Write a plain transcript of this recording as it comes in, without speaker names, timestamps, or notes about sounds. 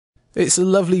It's a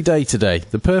lovely day today,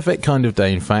 the perfect kind of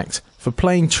day in fact, for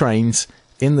playing trains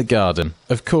in the garden.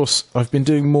 Of course, I've been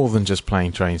doing more than just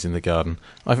playing trains in the garden.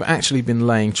 I've actually been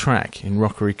laying track in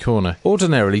Rockery Corner.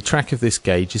 Ordinarily, track of this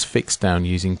gauge is fixed down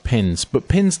using pins, but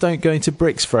pins don't go into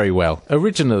bricks very well.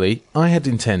 Originally, I had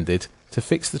intended to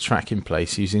fix the track in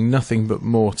place using nothing but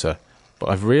mortar, but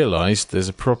I've realised there's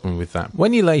a problem with that.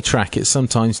 When you lay track, it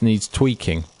sometimes needs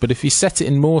tweaking, but if you set it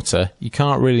in mortar, you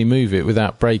can't really move it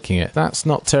without breaking it. That's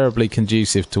not terribly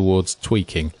conducive towards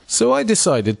tweaking. So I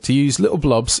decided to use little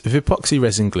blobs of epoxy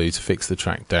resin glue to fix the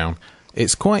track down.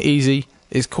 It's quite easy,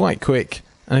 it's quite quick,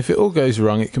 and if it all goes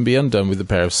wrong, it can be undone with a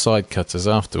pair of side cutters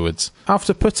afterwards.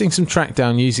 After putting some track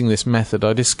down using this method,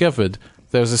 I discovered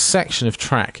there was a section of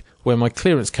track where my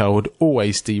clearance car would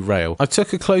always derail. I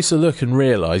took a closer look and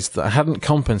realised that I hadn't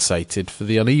compensated for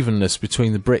the unevenness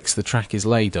between the bricks the track is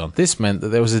laid on. This meant that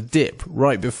there was a dip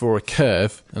right before a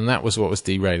curve, and that was what was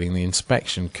derailing the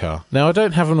inspection car. Now, I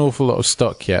don't have an awful lot of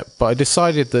stock yet, but I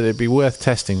decided that it'd be worth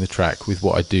testing the track with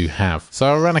what I do have.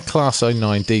 So I ran a Class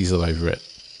 09 diesel over it.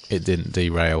 It didn't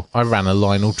derail. I ran a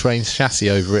Lionel Trains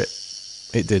chassis over it.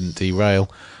 It didn't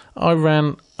derail. I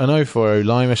ran an 040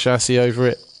 Lima chassis over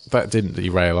it. That didn't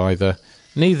derail either.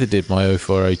 Neither did my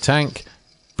 040 tank,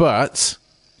 but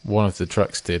one of the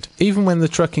trucks did. Even when the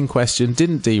truck in question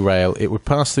didn't derail, it would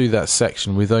pass through that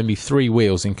section with only 3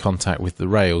 wheels in contact with the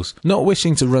rails. Not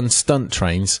wishing to run stunt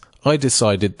trains, I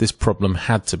decided this problem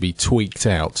had to be tweaked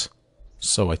out.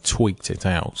 So I tweaked it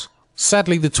out.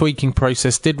 Sadly, the tweaking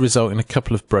process did result in a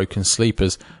couple of broken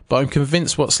sleepers, but I'm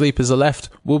convinced what sleepers are left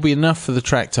will be enough for the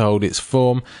track to hold its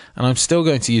form, and I'm still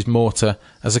going to use mortar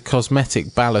as a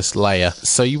cosmetic ballast layer,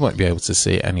 so you won't be able to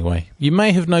see it anyway. You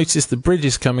may have noticed the bridge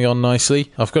is coming on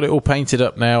nicely. I've got it all painted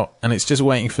up now, and it's just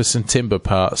waiting for some timber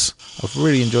parts. I've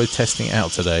really enjoyed testing it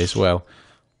out today as well.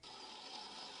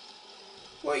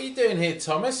 What are you doing here,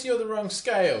 Thomas? You're the wrong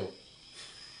scale.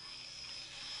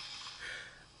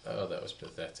 Oh, that was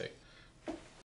pathetic.